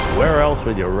where else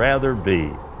would you rather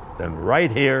be than right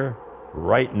here,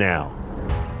 right now?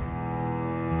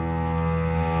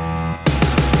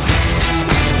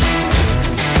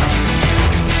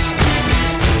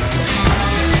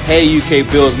 Hey UK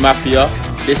Bills Mafia,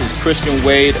 this is Christian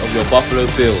Wade of your Buffalo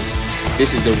Bills.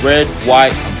 This is the Red,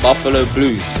 White and Buffalo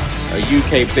Blues, a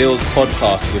UK Bills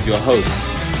podcast with your hosts,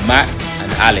 Matt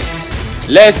and Alex.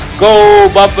 Let's go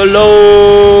Buffalo!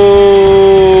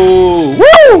 Woo!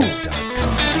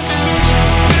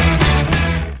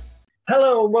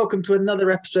 Hello and welcome to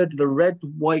another episode of the Red,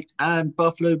 White and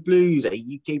Buffalo Blues, a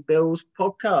UK Bills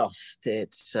podcast.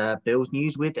 It's Bills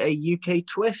news with a UK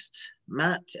twist.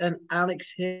 Matt and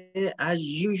Alex here as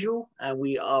usual, and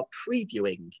we are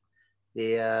previewing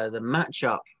the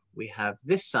matchup we have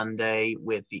this Sunday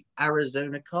with the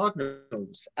Arizona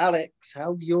Cardinals. Alex,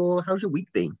 how's your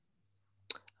week been?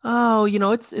 Oh,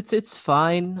 it's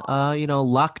fine.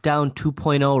 Lockdown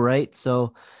 2.0, right?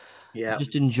 So yeah,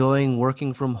 just enjoying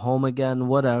working from home again,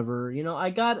 whatever. I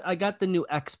got the new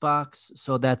Xbox,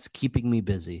 so that's keeping me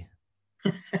busy.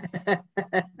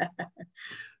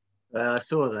 I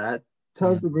saw that.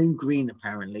 Colors the room green,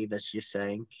 apparently. That's you're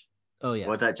saying. Oh yeah.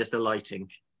 Or is that just the lighting?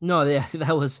 No, yeah,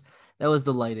 that was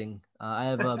the lighting. I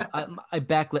have I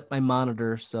backlit my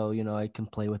monitor, so I can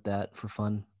play with that for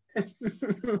fun.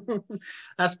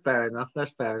 That's fair enough.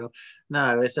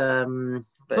 No, it's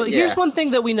But here's one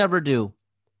thing that we never do.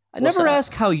 I never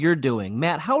ask how you're doing.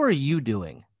 Matt, how are you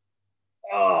doing?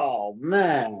 Oh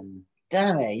man,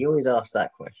 damn it. You always ask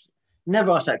that question.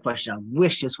 Never ask that question. I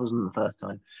wish this wasn't the first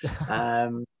time.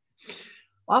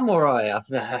 I'm all right.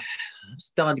 I'm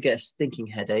starting to get a stinking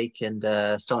headache and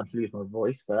starting to lose my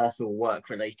voice, but that's all work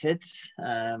related.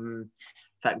 In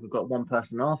fact, we've got one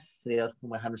person off.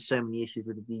 We're having so many issues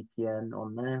with the VPN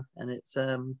on there, and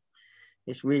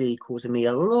it's really causing me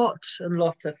a lot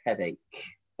of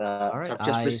headache. All right. I've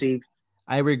just received.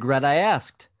 I regret I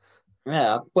asked.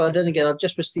 Yeah. Well, then again, I've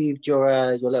just received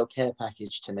your little care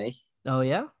package to me. Oh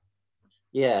yeah.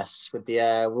 Yes, with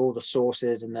all the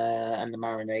sauces and the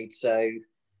marinade. So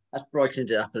that's brightened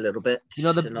it up a little bit.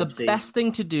 The best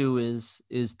thing to do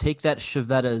is take that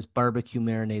Chevetta's barbecue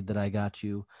marinade that I got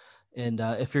you, and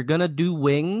if you're gonna do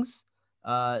wings,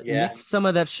 mix some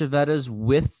of that Chevetta's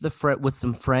with with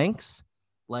some Franks,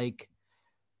 like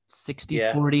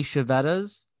 60-40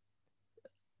 Chevetta's.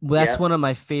 That's one of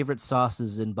my favorite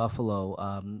sauces in Buffalo.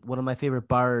 One of my favorite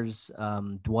bars,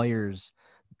 Dwyer's,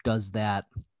 does that.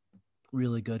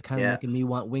 Really good, kind of making me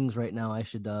want wings right now.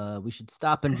 We should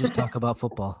stop and just talk about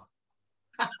football.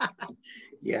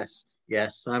 Yes.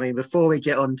 I mean, before we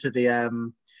get on to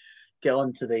the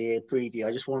preview,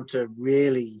 I just want to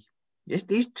really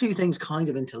these two things kind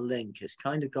of interlink. It's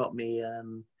kind of got me,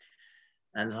 and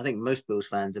I think most Bills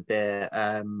fans a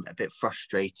bit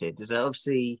frustrated. Is that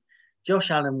obviously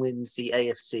Josh Allen wins the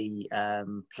AFC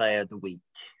Player of the Week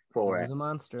for it. He's a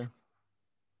monster.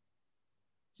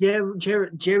 Yeah,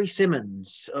 Jerry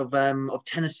Simmons of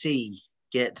Tennessee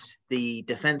gets the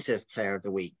Defensive Player of the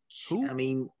Week. Who? I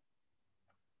mean,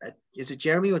 is it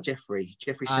Jeremy or Jeffrey?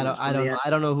 Jeffrey Simmons. I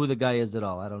don't know who the guy is at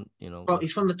all. I don't. Well,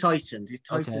 he's from the Titans. He's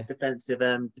Titans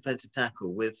defensive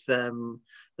tackle with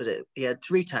he had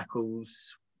 3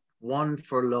 tackles, 1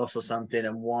 for a loss or something,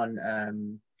 and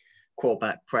 1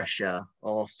 quarterback pressure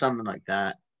or something like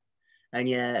that. And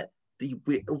yeah.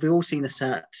 We've all seen the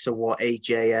stats of what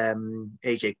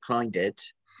AJ Klein did,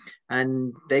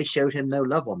 and they showed him no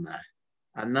love on that,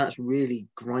 and that's really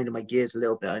grinding my gears a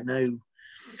little bit. I know.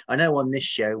 On this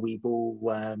show we've all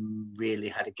really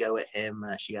had a go at him,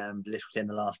 actually belittled him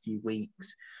the last few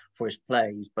weeks for his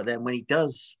plays, but then when he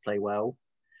does play well,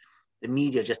 the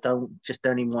media just don't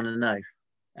even want to know,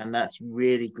 and that's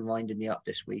really grinding me up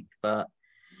this week. But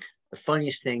the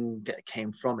funniest thing that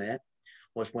came from it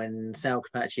was when Sal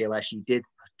Capaccio actually did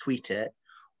tweet it.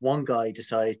 One guy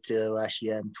decided to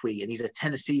actually tweet, and he's a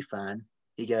Tennessee fan.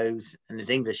 He goes, and his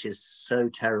English is so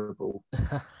terrible.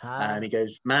 And he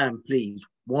goes, man, please,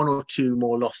 1 or 2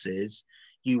 more losses,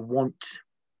 you won't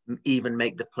even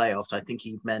make the playoffs. I think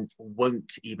he meant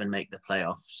won't even make the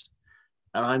playoffs.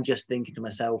 And I'm just thinking to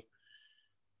myself,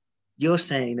 you're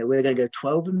saying that we're going to go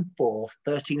 12-4,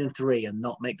 13-3 and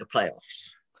not make the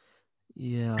playoffs.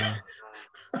 Yeah.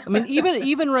 I mean,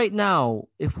 even right now,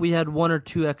 if we had 1 or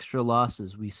 2 extra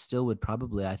losses, we still would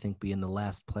probably, I think, be in the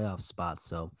last playoff spot.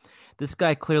 So this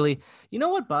guy clearly,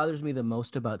 what bothers me the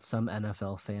most about some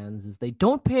NFL fans is they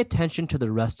don't pay attention to the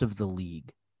rest of the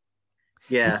league.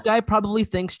 Yeah. This guy probably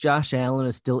thinks Josh Allen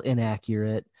is still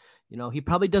inaccurate. He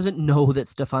probably doesn't know that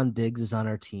Stephon Diggs is on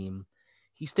our team.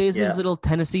 He stays in his little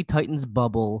Tennessee Titans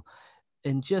bubble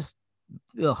and just,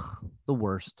 the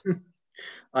worst.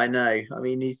 I know. I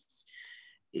mean,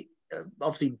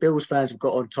 obviously Bills fans have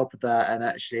got on top of that and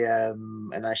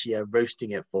actually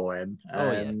roasting it for him.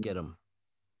 Get him.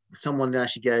 Someone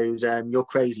actually goes, "You're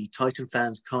crazy. Titan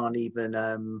fans can't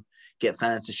even get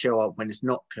fans to show up when it's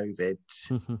not COVID."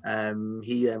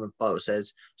 He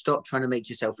says, "Stop trying to make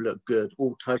yourself look good.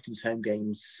 All Titans home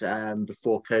games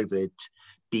before COVID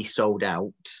be sold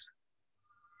out."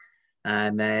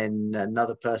 And then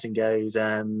another person goes,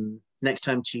 "Next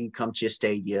time you come to your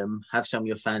stadium, have some of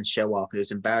your fans show up. It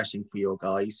was embarrassing for your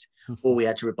guys." All we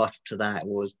had to rebut to that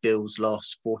was Bills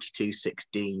lost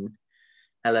 42-16,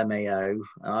 LMAO.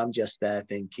 And I'm just there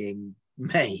thinking,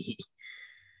 mate,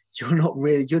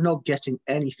 you're not getting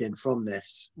anything from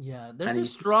this. Yeah, there's a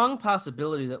strong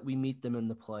possibility that we meet them in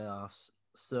the playoffs.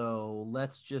 So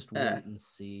let's just wait and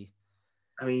see.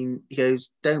 I mean, he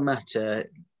goes, "Don't matter.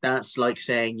 That's like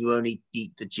saying you only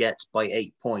beat the Jets by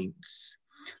 8 points.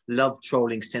 Love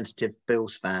trolling sensitive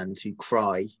Bills fans who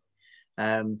cry.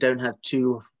 Don't have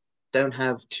two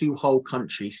whole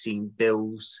countries seen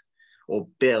Bills or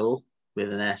Bill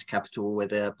with an S capital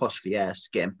with an apostrophe S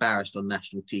get embarrassed on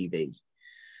national TV."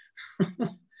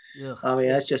 I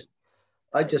mean,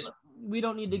 we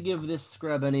don't need to give this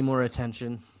scrub any more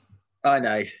attention. I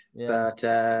know, but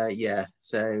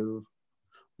so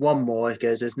one more. It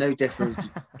goes, "There's no difference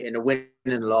in a win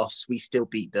and a loss. We still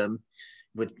beat them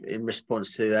in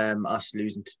response to us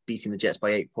beating the Jets by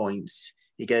 8 points."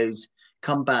 He goes,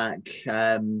 "Come back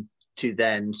to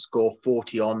then score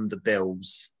 40 on the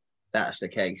Bills. That's the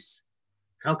case.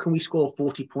 How can we score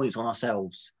 40 points on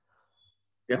ourselves?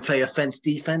 We play offense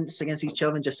defense against each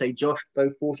other and just say, Josh,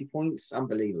 both 40 points?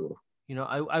 Unbelievable."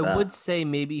 I would say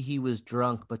maybe he was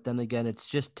drunk, but then again, it's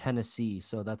just Tennessee,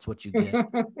 so that's what you get.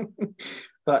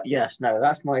 But yes, no,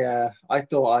 that's my. I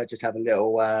thought I'd just have a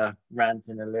little rant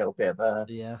and a little bit of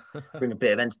bring a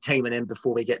bit of entertainment in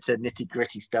before we get to nitty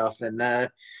gritty stuff. And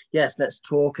yes, let's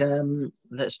talk.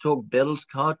 Bills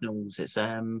Cardinals. It's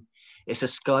a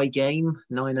Sky game,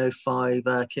 9:05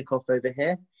 kickoff over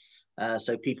here.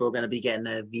 So people are going to be getting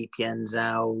their VPNs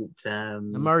out.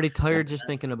 I'm already tired just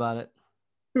thinking about it.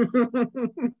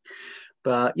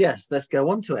 But yes, let's go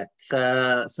on to it.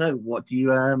 So what do you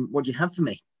have for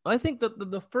me? I think that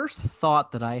the first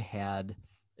thought that I had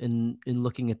in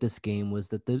looking at this game was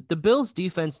that the Bills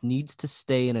defense needs to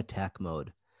stay in attack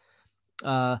mode.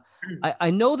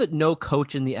 I know that no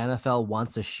coach in the NFL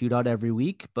wants a shootout every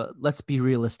week, but let's be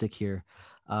realistic here.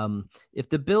 If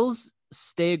the Bills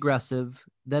stay aggressive,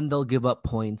 then they'll give up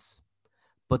points,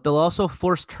 but they'll also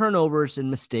force turnovers and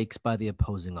mistakes by the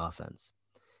opposing offense.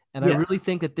 And I really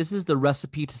think that this is the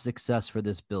recipe to success for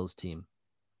this Bills team.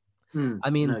 I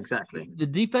mean, no, exactly. The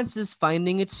defense is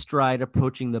finding its stride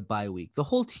approaching the bye week. The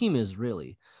whole team is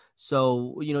really.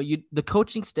 So, the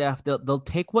coaching staff, they'll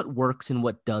take what works and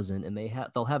what doesn't, and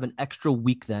they'll have an extra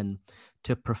week then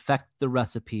to perfect the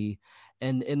recipe.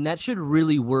 And that should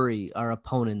really worry our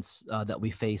opponents that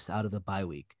we face out of the bye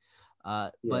week.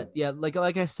 But yeah, like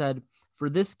I said, for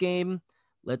this game,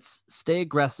 let's stay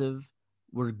aggressive.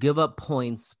 We'll give up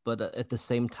points, but at the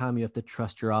same time, you have to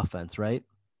trust your offense, right?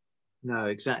 No,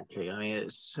 exactly. I mean,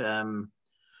 it's.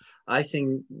 I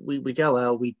think we go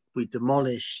out. We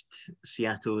demolished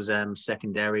Seattle's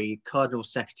secondary.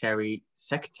 Cardinals secretary.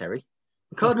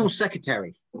 Cardinals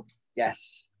secretary.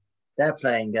 Yes, they're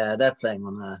playing. They're playing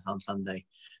on Sunday.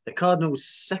 The Cardinals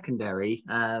secondary.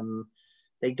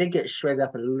 They did get shredded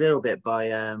up a little bit by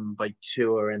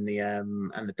Tua and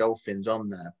the Dolphins on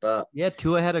there, but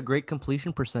Tua had a great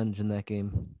completion percentage in that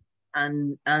game,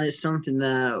 and it's something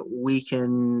that we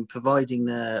can, providing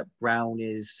that Brown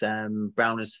is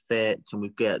fit and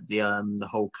we've got the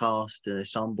whole cast and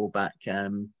ensemble back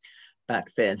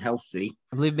fit and healthy.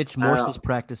 I believe Mitch Morse is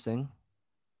practicing.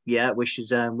 Yeah, which is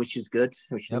good.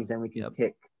 Which means then we can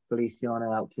kick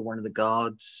Feliciano out to one of the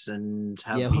guards and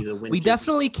have either Winters. We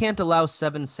definitely can't allow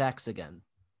 7 sacks again.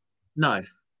 No,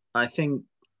 I think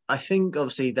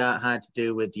obviously that had to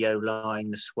do with the O-line,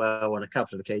 the swell on a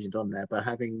couple of occasions on there, but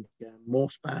having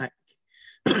Morse back,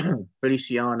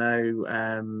 Feliciano,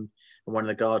 one of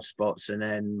the guard spots, and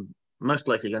then most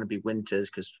likely going to be Winters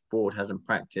because Ford hasn't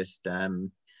practiced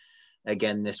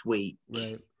again this week.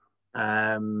 Right.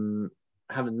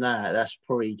 Having that's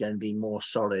probably going to be more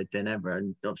solid than ever.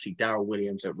 And obviously Darrell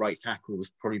Williams at right tackle has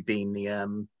probably been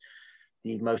the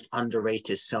most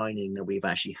underrated signing that we've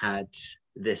actually had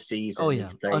this season. Oh yeah,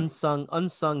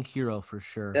 unsung hero for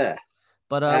sure. Yeah,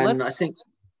 but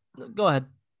go ahead.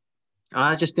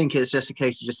 I just think it's just a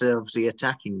case of just obviously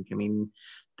attacking. I mean,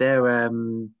 their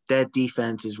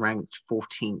defense is ranked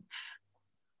 14th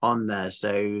on there,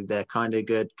 so they're kind of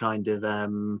good, kind of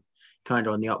on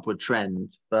the upward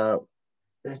trend, but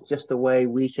it's just the way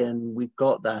we've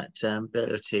got that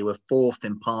ability. We're fourth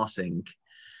in passing,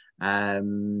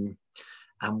 and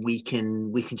we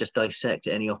can just dissect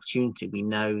any opportunity. We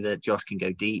know that Josh can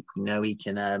go deep. We know he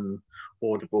can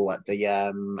audible at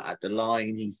the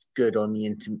line. He's good on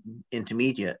the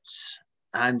intermediates,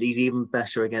 and he's even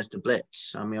better against the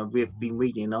blitz. I mean, we've been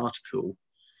reading an article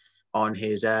on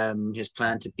his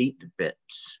plan to beat the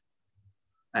blitz,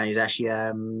 and he's actually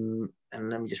and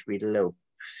let me just read a little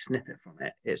snippet from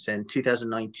it. It's in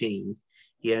 2019.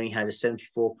 He only had a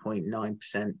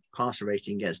 74.9% passer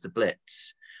rating against the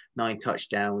blitz, 9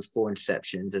 touchdowns, 4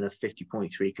 interceptions, and a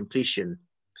 50.3 completion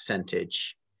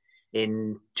percentage.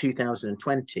 In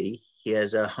 2020, he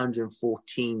has a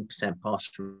 114%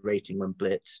 passer rating when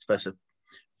blitzed.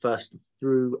 First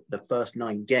through the first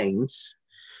 9 games,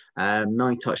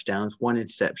 9 touchdowns, 1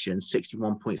 interception,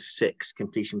 61.6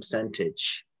 completion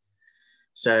percentage.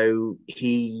 So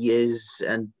he is,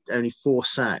 and only 4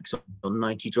 sacks on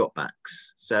 90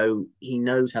 dropbacks. So he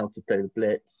knows how to play the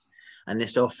blitz, and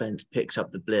this offense picks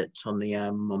up the blitz on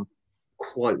the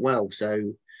quite well.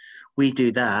 So we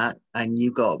do that, and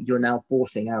you're now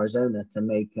forcing Arizona to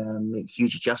make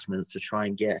huge adjustments to try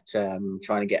and get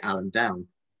Allen down.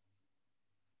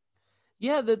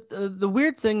 Yeah, the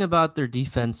weird thing about their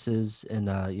defense is, and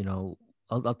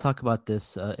I'll talk about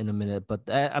this in a minute, but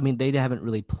I mean, they haven't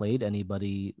really played any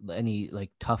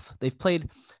like tough. They've played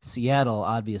Seattle,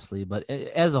 obviously, but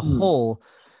as a whole,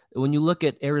 when you look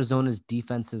at Arizona's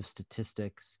defensive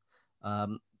statistics,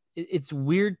 it's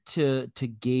weird to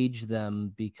gauge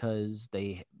them because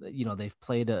they've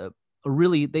played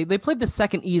they played the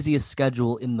second easiest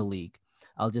schedule in the league.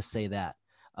 I'll just say that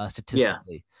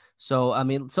statistically. Yeah. So I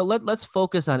mean, let's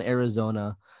focus on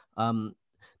Arizona.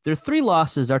 Their 3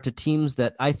 losses are to teams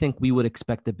that I think we would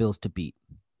expect the Bills to beat: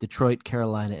 Detroit,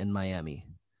 Carolina, and Miami.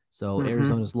 So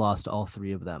Arizona's lost all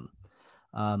 3 of them.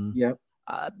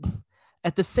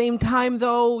 At the same time,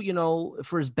 though,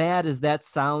 for as bad as that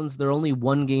sounds, they're only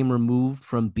 1 game removed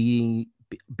from being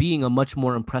a much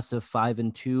more impressive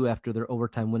 5-2 after their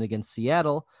overtime win against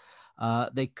Seattle.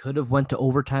 They could have went to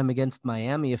overtime against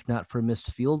Miami if not for a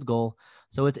missed field goal.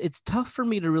 So it's tough for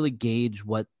me to really gauge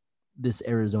what this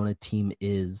Arizona team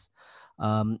is.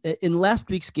 In last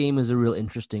week's game is a real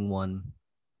interesting one.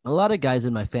 A lot of guys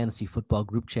in my fantasy football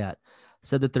group chat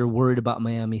said that they're worried about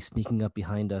Miami sneaking up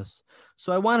behind us.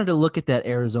 So I wanted to look at that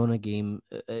Arizona game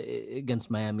against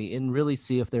Miami and really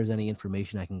see if there's any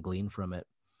information I can glean from it.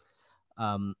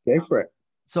 Go for it.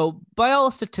 So by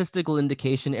all statistical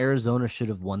indication, Arizona should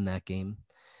have won that game.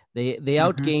 They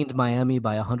outgained Miami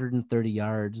by 130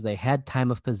 yards. They had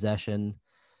time of possession.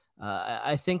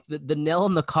 I think that the nail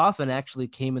in the coffin actually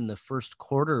came in the first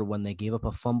quarter when they gave up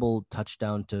a fumble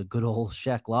touchdown to good old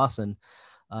Shaq Lawson.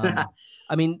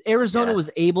 I mean, Arizona was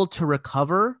able to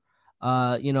recover.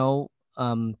 I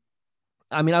want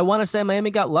to say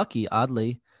Miami got lucky,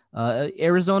 oddly.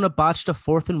 Arizona botched a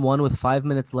 4th and 1 with 5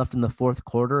 minutes left in the fourth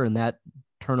quarter, and that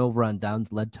turnover on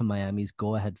downs led to Miami's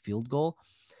go-ahead field goal.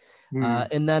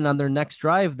 And then on their next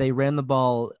drive, they ran the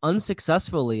ball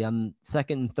unsuccessfully on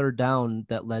 2nd and 3rd down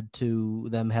that led to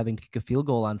them having to kick a field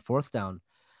goal on 4th down.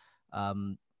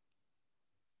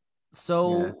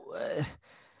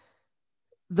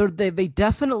 They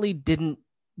definitely didn't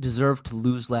deserve to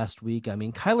lose last week. I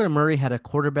mean, Kyler Murray had a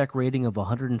quarterback rating of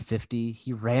 150.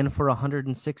 He ran for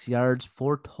 106 yards,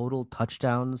 4 total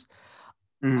touchdowns.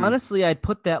 Honestly, I'd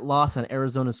put that loss on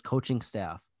Arizona's coaching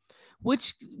staff,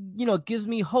 which, gives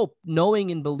me hope,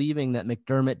 knowing and believing that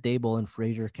McDermott, Dable, and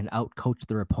Frazier can outcoach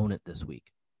their opponent this week.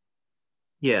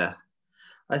 Yeah,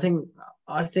 I think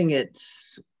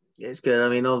it's good. I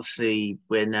mean, obviously,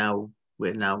 we're now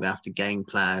going to have to game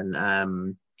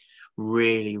plan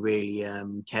really, really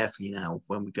carefully now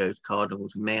when we go to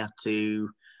Cardinals. We may have to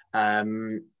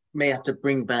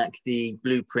bring back the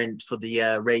blueprint for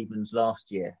the Ravens last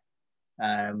year.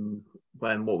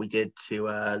 When what we did to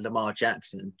Lamar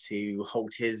Jackson to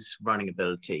halt his running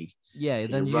ability. Yeah,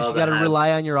 then you just got to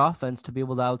rely on your offense to be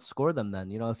able to outscore them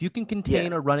then. If you can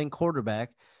contain a running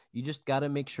quarterback, you just got to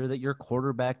make sure that your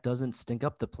quarterback doesn't stink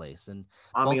up the place. And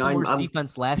Baltimore's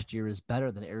defense last year is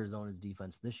better than Arizona's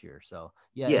defense this year. So,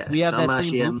 if we have that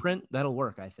same blueprint, that'll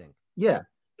work, I think. Yeah.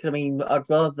 I mean, I'd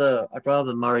rather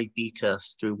Murray beat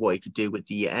us through what he could do with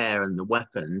the air and the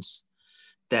weapons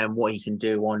than what he can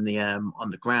do on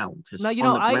the ground.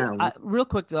 Now, I real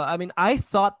quick though, I mean, I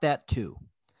thought that too.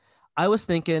 I was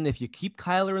thinking if you keep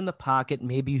Kyler in the pocket,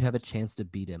 maybe you have a chance to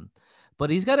beat him. But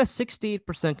he's got a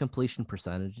 68% completion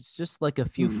percentage. It's just like a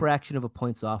few fraction of a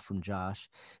points off from Josh.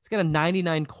 He's got a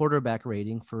 99 quarterback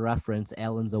rating. For reference,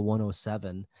 Allen's a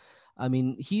 107. I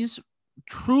mean, he's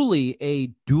truly a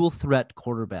dual threat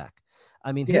quarterback.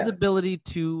 I mean, his ability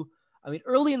to,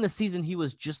 early in the season, he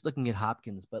was just looking at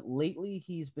Hopkins, but lately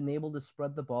he's been able to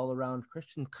spread the ball around.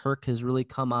 Christian Kirk has really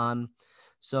come on.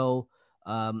 So,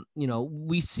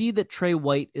 we see that Trey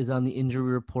White is on the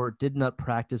injury report, did not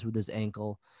practice with his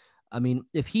ankle. I mean,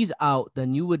 if he's out,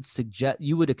 then you would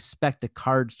expect the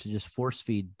Cards to just force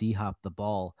feed D-Hop the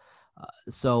ball.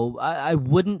 So I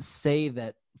wouldn't say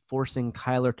that forcing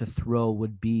Kyler to throw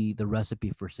would be the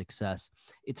recipe for success.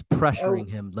 It's pressuring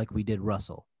him like we did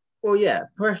Russell. Well, yeah,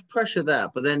 pressure that,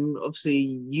 but then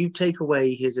obviously you take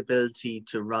away his ability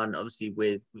to run, obviously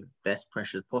with best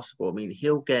pressure as possible. I mean,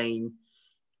 he'll gain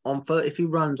if he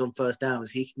runs on first downs,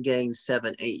 he can gain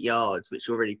 7-8 yards, which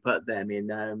already put them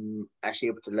in actually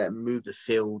able to let him move the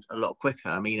field a lot quicker.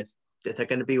 I mean, if they're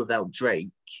going to be without Drake,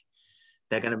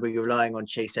 they're going to be relying on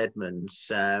Chase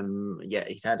Edmonds.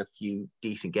 He's had a few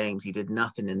decent games. He did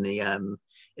nothing in the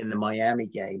Miami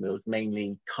game. It was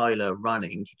mainly Kyler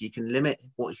running. If you can limit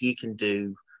what he can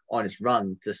do on his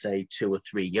run to say 2 or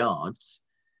 3 yards,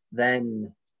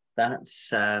 then that's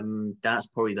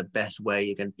probably the best way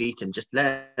you're going to beat him. Just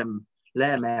let him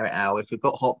air it out. If we've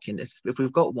got Hopkins, if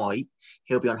we've got White,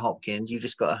 he'll be on Hopkins. You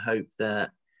just got to hope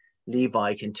that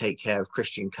Levi can take care of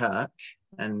Christian Kirk,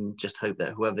 and just hope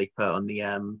that whoever they put on the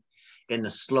in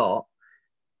the slot,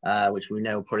 which we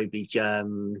know will probably be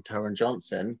Taron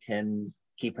Johnson, can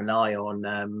keep an eye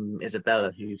on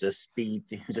Isabella, who's a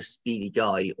speedy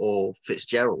guy, or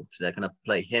Fitzgerald. So they're going to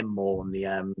play him more on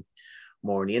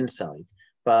the inside.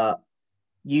 But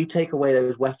you take away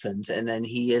those weapons, and then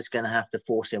he is going to have to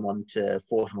force him onto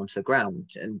the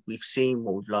ground. And we've seen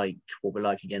what we're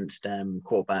like against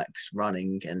quarterbacks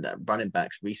running and running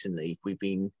backs recently. We've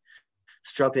been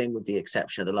struggling with the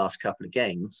exception of the last couple of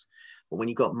games. But when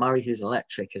you've got Murray, who's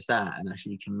electric as that, and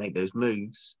actually can make those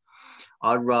moves,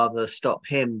 I'd rather stop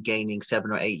him gaining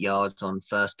 7 or 8 yards on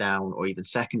first down or even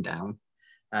second down,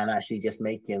 and actually just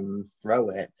make him throw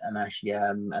it and actually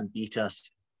and beat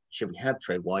us. Should we have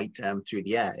Trey White through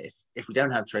the air? If we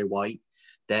don't have Trey White,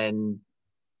 then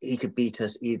he could beat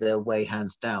us either way,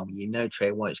 hands down.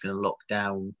 Trey White's going to lock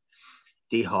down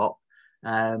D-Hop.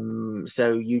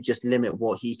 So you just limit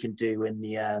what he can do in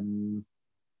the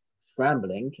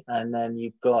scrambling, and then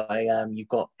you've got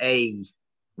a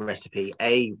recipe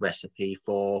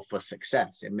for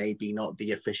success. It may be not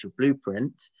the official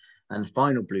blueprint and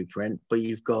final blueprint, but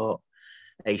you've got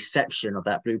a section of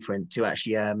that blueprint to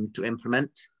actually to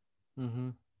implement. Mm-hmm.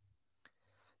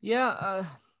 Yeah,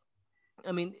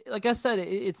 like I said,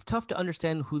 it's tough to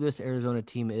understand who this Arizona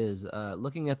team is.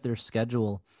 Looking at their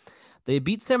schedule, they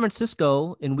beat San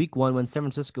Francisco in week 1 when San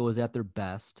Francisco was at their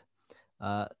best.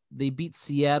 They beat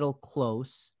Seattle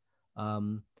close.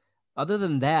 Other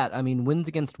than that, wins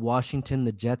against Washington,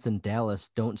 the Jets, and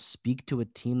Dallas don't speak to a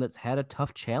team that's had a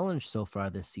tough challenge so far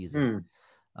this season.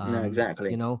 No,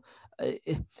 exactly.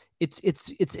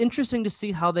 It's interesting to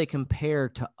see how they compare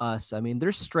to us.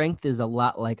 Their strength is a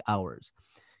lot like ours.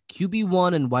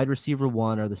 QB1 and wide receiver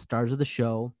 1 are the stars of the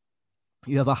show.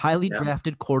 You have a highly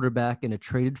drafted quarterback and a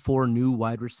traded for new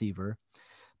wide receiver.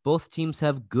 Both teams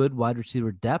have good wide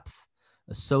receiver depth,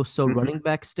 a so-so running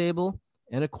back stable,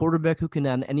 and a quarterback who can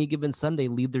on any given Sunday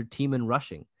lead their team in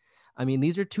rushing.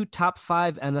 These are 2 top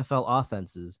 5 NFL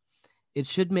offenses. It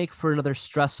should make for another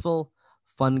stressful,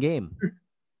 fun game.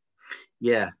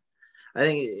 Yeah, I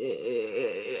think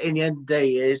in the end of the day,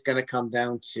 it is going to come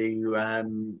down to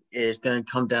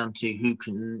who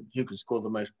can score the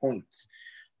most points.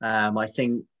 I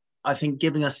think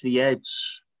giving us the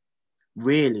edge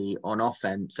really on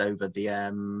offense over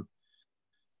the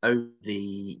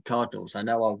Cardinals. I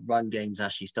know our run games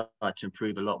actually started to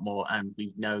improve a lot more, and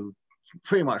we know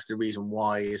pretty much the reason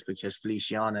why is because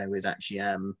Feliciano is actually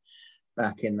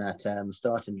back in that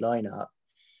starting lineup.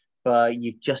 But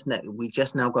we just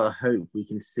now got to hope we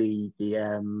can see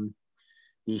the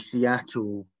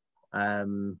Seattle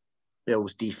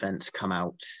Bills defense come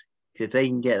out. If they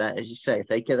can get that, as you say, if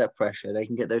they get that pressure, they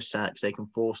can get those sacks, they can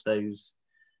force those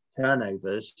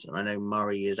turnovers. I know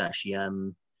Murray is actually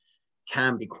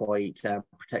can be quite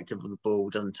protective of the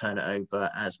ball, doesn't turn it over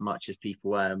as much as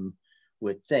people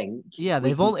would think. Yeah,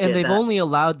 they've only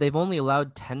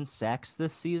allowed 10 sacks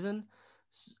this season.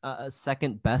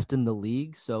 Second best in the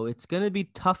league, so it's going to be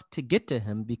tough to get to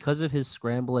him because of his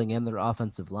scrambling and their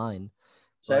offensive line.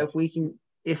 So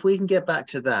if we can get back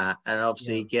to that, and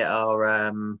obviously get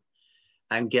our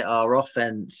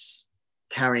offense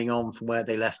carrying on from where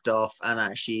they left off, and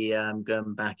actually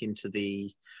going back into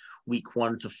the week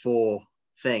 1 to 4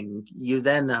 thing, you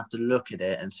then have to look at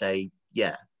it and say,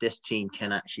 yeah, this team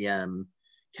can actually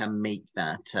can make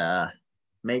that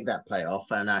playoff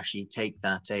and actually take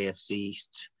that AFC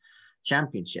East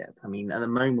championship. I mean, at the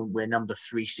moment we're number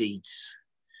 3 seeds.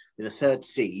 We're the 3rd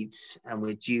seeds, and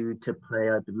we're due to play.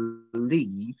 I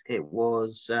believe it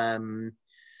was the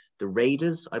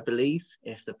Raiders. I believe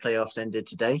if the playoffs ended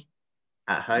today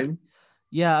at home.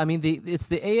 Yeah, I mean it's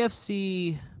the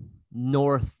AFC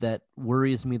North that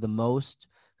worries me the most,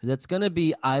 because that's going to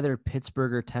be either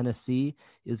Pittsburgh or Tennessee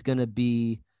is going to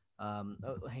be.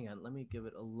 Hang on, let me give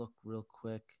it a look real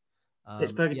quick.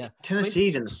 Pittsburgh,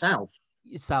 Tennessee's in the South.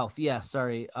 South, yeah.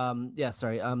 Sorry,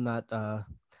 sorry. I'm not.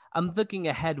 I'm thinking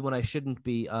ahead when I shouldn't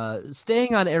be.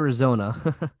 Staying on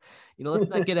Arizona. Let's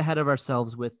not get ahead of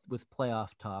ourselves with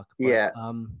playoff talk. But, yeah.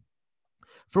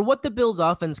 For what the Bills'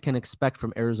 offense can expect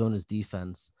from Arizona's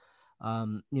defense,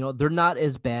 they're not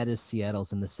as bad as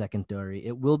Seattle's in the secondary.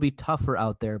 It will be tougher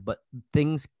out there, but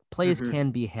plays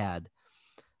can be had.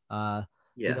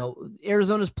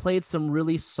 Arizona's played some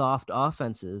really soft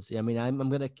offenses. I mean, I'm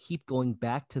going to keep going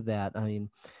back to that. I mean,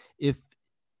 if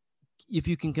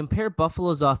you can compare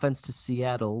Buffalo's offense to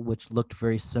Seattle, which looked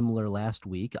very similar last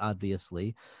week,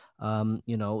 obviously,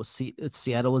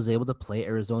 Seattle was able to play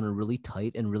Arizona really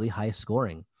tight and really high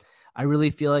scoring. I really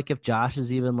feel like if Josh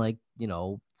is even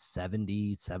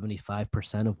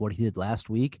 70-75% of what he did last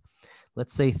week,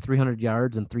 let's say 300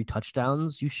 yards and 3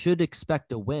 touchdowns, you should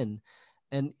expect a win.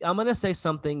 And I'm going to say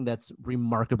something that's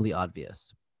remarkably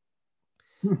obvious.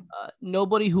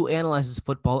 Nobody who analyzes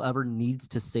football ever needs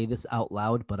to say this out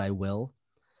loud, but I will.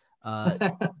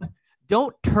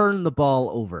 Don't turn the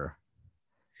ball over.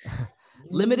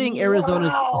 Limiting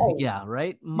Arizona's,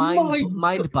 right?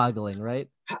 Mind-boggling, right?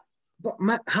 But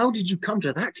Matt, how did you come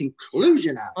to that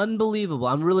conclusion? Unbelievable.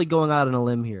 I'm really going out on a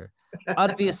limb here.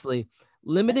 Obviously,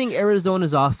 limiting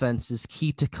Arizona's offense is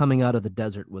key to coming out of the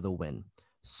desert with a win.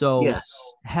 So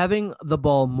having the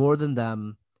ball more than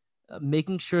them,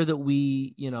 making sure that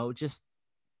we, just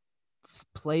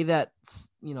play that,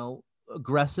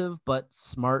 aggressive but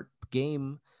smart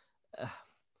game.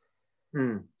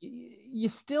 You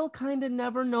still kind of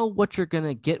never know what you're going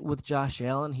to get with Josh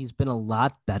Allen. He's been a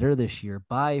lot better this year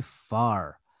by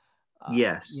far.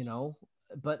 Yes.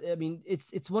 But I mean,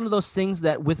 it's one of those things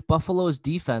that with Buffalo's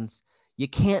defense, you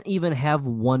can't even have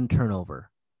one turnover.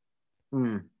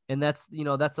 And that's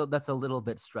a little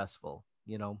bit stressful,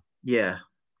 Yeah.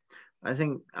 I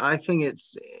think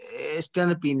it's going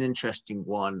to be an interesting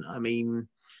one. I mean,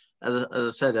 as I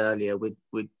said earlier, with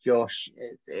Josh,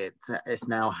 it's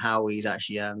now how he's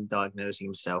actually diagnosing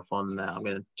himself on that. I'm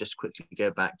going to just quickly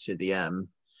go back to the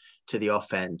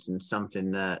offense, and something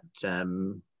that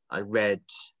I read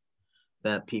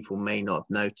that people may not have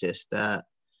noticed, that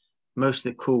most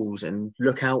of the calls, and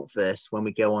look out for this when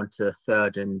we go on to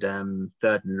third and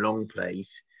long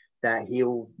plays, that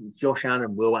Josh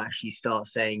Allen will actually start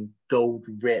saying gold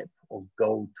rip or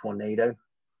gold tornado,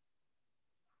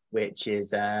 which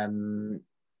is a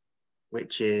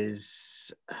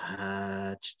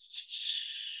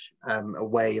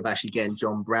way of actually getting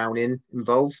John Brown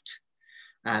involved.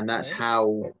 And that's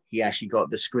how he actually got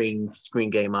the screen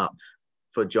game up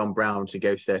for John Brown to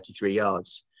go 33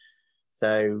 yards.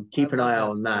 So keep an eye out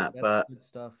on that. But good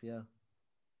stuff, yeah.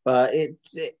 But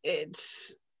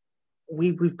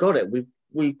we've got it.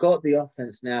 We've got the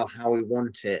offense now how we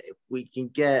want it. We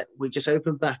just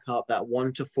open back up that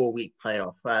 1 to 4 week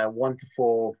playoff, 1 to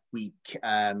 4 week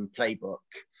playbook,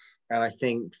 and I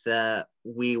think that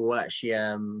we will actually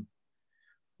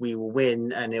we will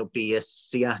win, and it'll be a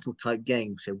Seattle type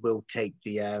game. So we'll take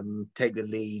the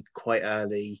lead quite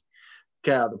early,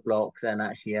 get out of the block, then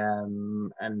actually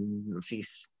and obviously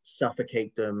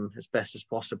suffocate them as best as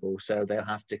possible. So they'll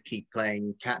have to keep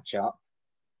playing catch up.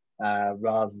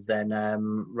 Rather than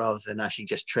actually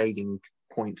just trading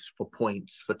points for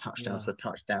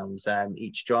touchdowns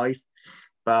each drive.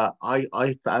 But I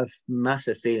have a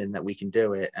massive feeling that we can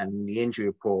do it, and the injury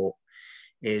report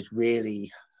is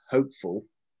really hopeful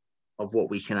of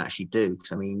what we can actually do.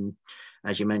 Because I mean,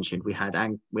 as you mentioned, we had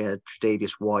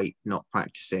Tre'Davious White not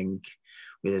practicing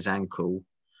with his ankle.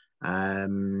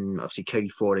 Obviously Cody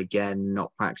Ford again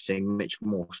not practicing. Mitch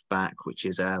Morse back, which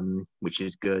is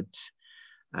good.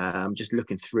 I'm just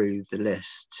looking through the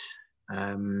list.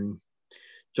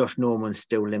 Josh Norman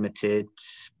still limited.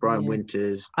 Brian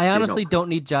Winters. I honestly don't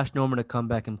need Josh Norman to come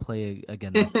back and play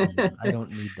again. I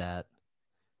don't need that.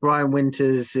 Brian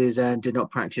Winters did not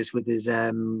practice with his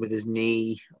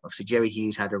knee. Obviously, Jerry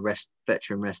Hughes had a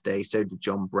veteran rest day. So did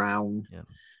John Brown. Yeah.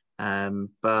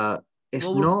 But it's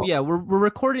not. Yeah, we're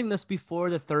recording this before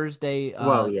the Thursday.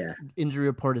 Injury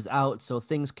report is out, so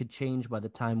things could change by the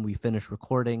time we finish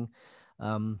recording.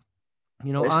 It's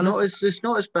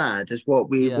not as bad as what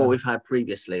we've had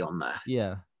previously on there.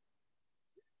 Yeah.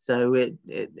 So it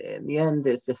in the end,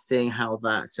 it's just seeing how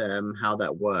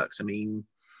that works. I mean,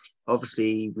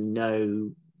 obviously we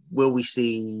know, will we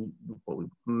see? Well,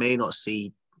 we may not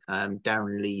see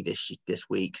Darren Lee this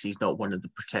week because he's not one of the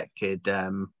protected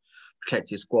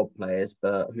squad players.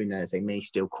 But who knows? They may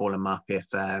still call him up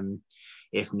if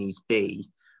needs be.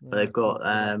 Yeah, but they've got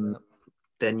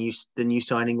the new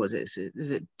signing. Was it? Is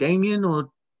it Damien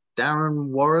or Darren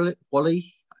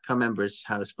Wally? I can't remember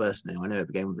how his first name. I know it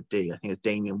began with a D. I think it's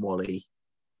Damien Wally.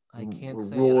 I can't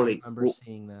say I remember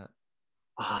seeing that.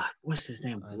 What's his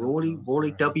name?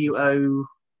 Wally W-O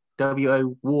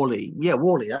Wally. Yeah,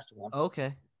 Wally, that's the one.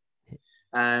 Okay.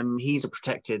 He's a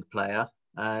protected player.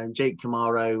 Jake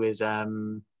Camaro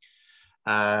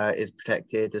is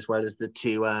protected, as well as the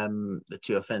two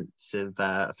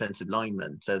offensive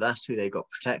linemen. So that's who they got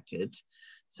protected.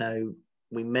 So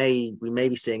we may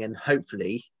be seeing, and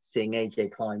hopefully seeing,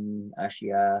 AJ Klein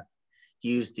actually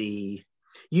use the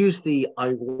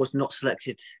I was not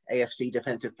selected AFC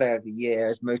Defensive Player of the Year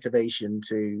as motivation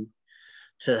to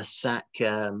sack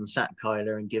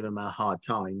Kyler and give him a hard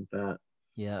time. But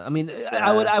yeah, I mean,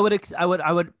 I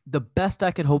would. The best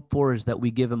I could hope for is that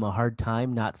we give him a hard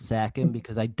time, not sack him,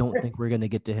 because I don't think we're going to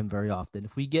get to him very often.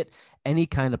 If we get any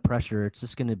kind of pressure, it's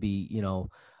just going to be,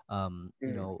 a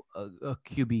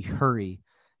QB hurry.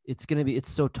 It's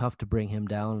so tough to bring him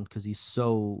down because he's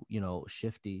so,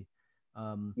 shifty.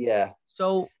 Yeah.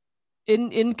 So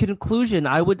in conclusion,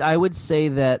 I would say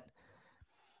that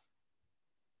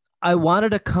I wanted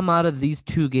to come out of these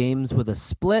two games with a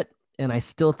split, and I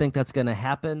still think that's going to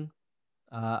happen.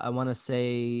 I want to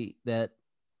say that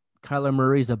Kyler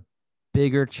Murray is a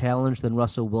bigger challenge than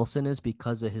Russell Wilson is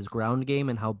because of his ground game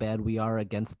and how bad we are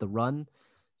against the run.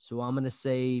 So I'm going to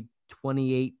say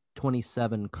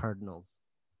 28-27 Cardinals.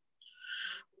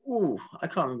 Ooh, I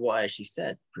can't remember what I actually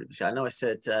said previously. I know I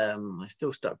said I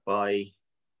still stuck by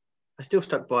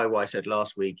what I said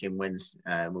last week in when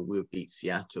we beat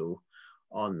Seattle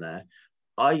on there.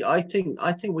 I think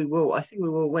we will. I think we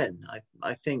will win.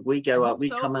 I think we go up. We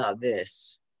come out of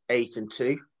this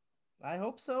 8-2. I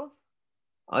hope so.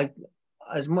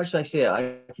 As much as I see it,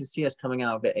 I can see us coming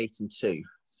out of it 8-2.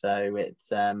 So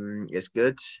it's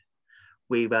good.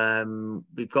 We've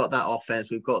got that offense,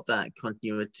 we've got that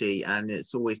continuity, and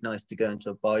it's always nice to go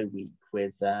into a bye week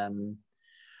with a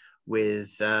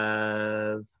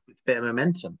bit of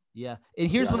momentum. Yeah, and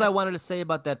here's what I wanted to say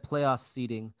about that playoff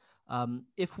seeding.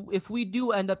 If we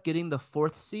do end up getting the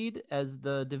 4th seed as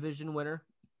the division winner,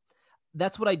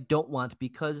 that's what I don't want,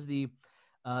 because the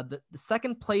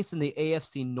second place in the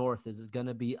AFC North is going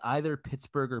to be either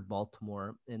Pittsburgh or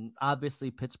Baltimore, and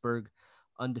obviously Pittsburgh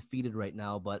undefeated right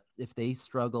now, but if they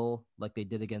struggle like they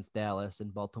did against Dallas,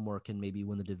 and Baltimore can maybe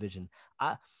win the division.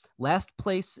 Last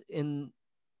place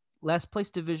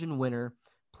division winner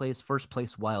plays first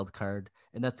place wild card,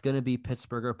 and that's going to be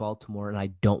Pittsburgh or Baltimore, and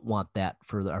I don't want that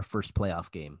for our first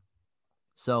playoff game.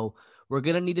 So we're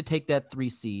going to need to take that 3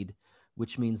 seed,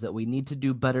 which means that we need to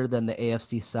do better than the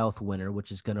AFC South winner,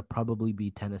 which is going to probably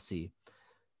be Tennessee.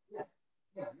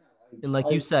 And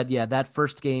like you said, that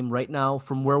first game right now,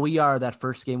 from where we are, that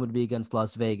first game would be against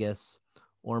Las Vegas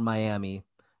or Miami.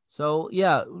 So,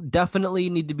 definitely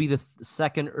need to be the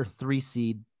 2nd or 3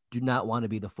 seed. Do not want to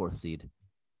be the 4th seed.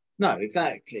 No,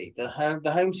 exactly. The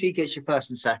home seed gets you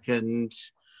 1st and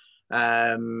 2nd.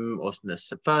 Or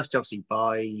the first,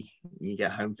 obviously, you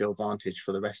get home field advantage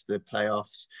for the rest of the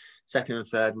playoffs. 2nd and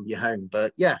 3rd will be home.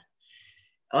 But,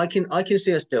 I can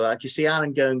see us do it. I can see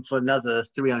Allen going for another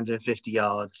 350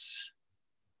 yards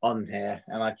on here,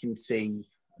 and I can see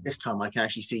this time I can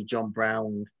actually see John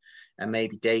Brown and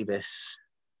maybe Davis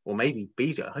or maybe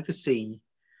Beasley. I could see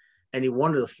any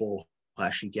one of the 4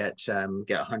 actually get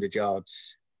 100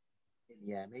 yards.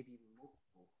 Yeah, maybe even more.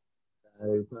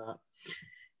 So,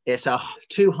 it's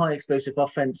 2 high explosive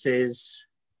offenses,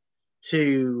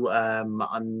 2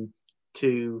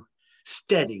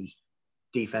 steady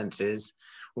defenses.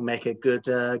 Will make a good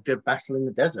battle in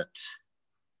the desert.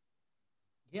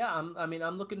 Yeah,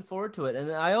 I'm looking forward to it, and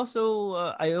I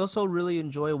also really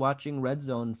enjoy watching Red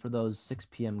Zone for those 6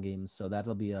 p.m. games. So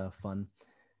that'll be fun.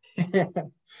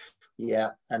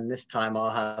 Yeah, and this time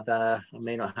I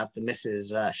may not have the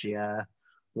missus actually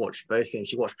watch both games.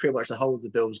 She watched pretty much the whole of the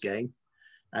Bills game,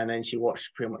 and then she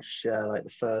watched pretty much like the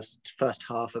first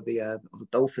half of the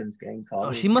Dolphins game.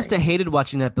 She must have hated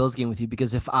watching that Bills game with you,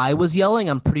 because if I was yelling,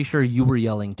 I'm pretty sure you were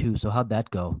yelling too. So how'd that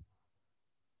go?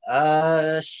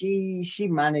 She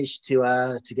managed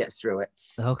to get through it.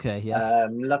 Okay, yeah.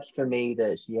 Lucky for me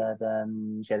that she had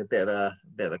a bit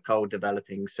of a cold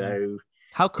developing. So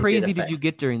how crazy did you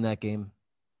get during that game?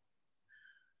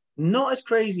 Not as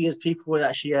crazy as people would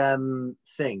actually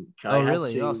think. Oh,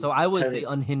 really? Oh, so I was the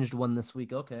unhinged one this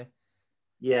week. Okay.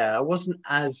 Yeah, I wasn't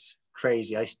as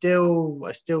crazy. I still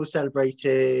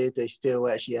celebrated. They still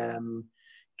actually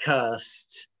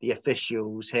cursed the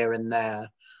officials here and there,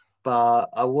 but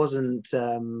I wasn't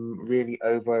really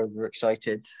over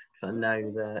excited. I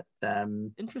know that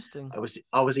interesting.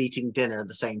 I was eating dinner at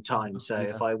the same time, so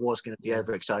if I was going to be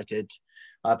overexcited,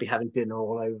 I'd be having dinner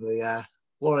all over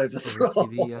the floor.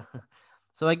 TV, yeah.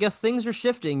 So I guess things are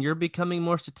shifting. You're becoming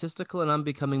more statistical, and I'm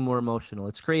becoming more emotional.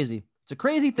 It's crazy. It's a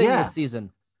crazy thing this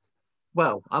season.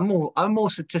 Well, I'm more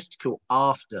statistical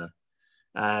after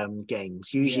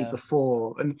games. Usually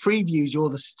before, and the previews, you're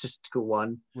the statistical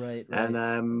one, right? And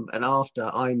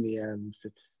after, I'm the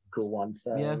statistical one.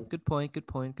 So yeah, good point.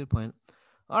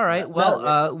 All right,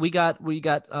 well, we got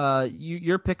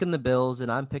you're picking the Bills,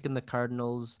 and I'm picking the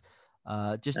Cardinals.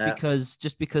 Just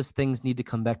because things need to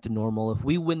come back to normal. If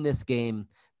we win this game,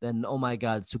 then oh my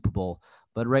God, Super Bowl.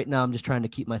 But right now, I'm just trying to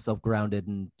keep myself grounded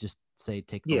and just say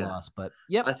take the loss. But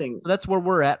yep, I think that's where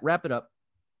we're at. Wrap it up.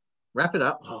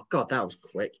 Oh God, that was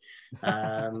quick.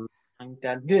 I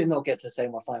did not get to say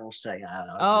my final say.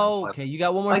 Okay, you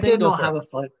got one more thing. I did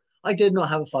not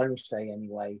have a final say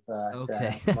anyway. But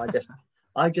okay.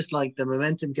 I just like the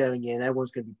momentum going in.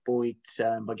 Everyone's going to be buoyed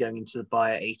by going into the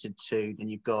bye at 8-2. Then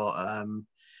you've got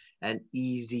an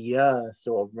easier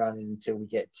sort of run until we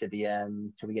get to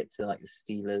like the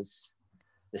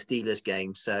Steelers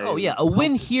game. So a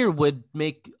win here would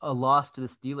make a loss to the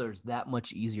Steelers that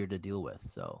much easier to deal with.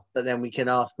 So, but then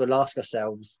we'll ask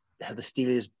ourselves: have the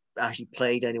Steelers actually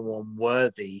played anyone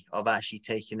worthy of actually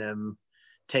taking them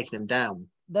down?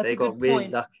 That's a good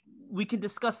point. We can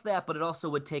discuss that, but it also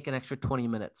would take an extra 20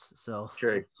 minutes. So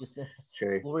true.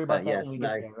 We'll worry about that when we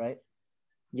get there, right?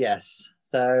 Yes.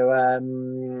 So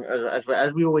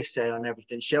as we always say on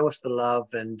everything, show us the love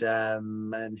and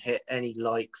hit any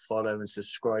like, follow, and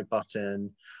subscribe button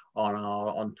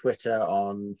on Twitter,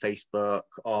 on Facebook,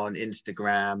 on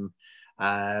Instagram.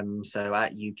 So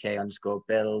at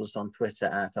UK_Bills on Twitter,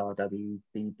 at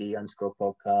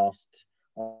RWBB_podcast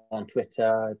on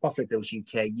Twitter, Buffalo Bills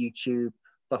UK YouTube,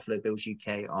 Buffalo Bills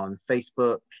UK on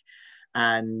Facebook.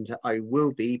 And I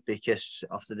will be, because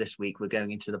after this week we're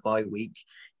going into the bye week,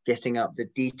 getting up the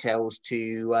details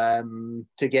to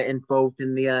get involved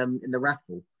in the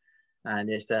raffle. And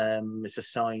it's a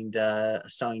signed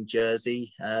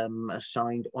jersey, a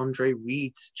signed Andre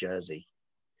Reed jersey.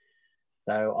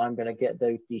 So I'm going to get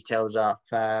those details up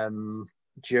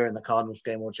during the Cardinals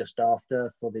game or just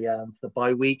after for the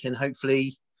bye week, and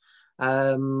hopefully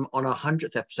on our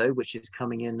 100th episode, which is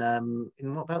coming in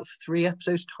what, about 3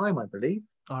 episodes time, I believe.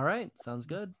 All right, sounds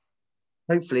good.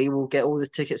 Hopefully we'll get all the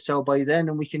tickets sold by then,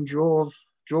 and we can draw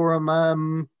them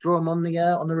on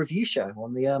the review show,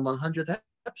 on the 100th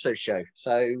episode show.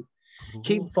 So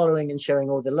keep following and showing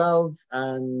all the love.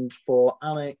 And for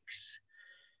Alex,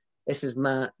 this is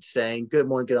Matt saying good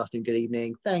morning, good afternoon, good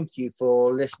evening. Thank you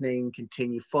for listening.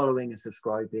 Continue following and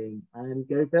subscribing, and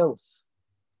go Bills.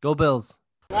 Go Bills.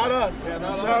 Not us. Yeah,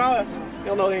 not us. You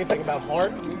don't know anything about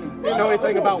heart. You don't know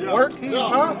anything about work.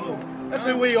 Huh? That's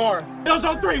who we are. Bills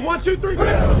on 3. 1, 2, 3.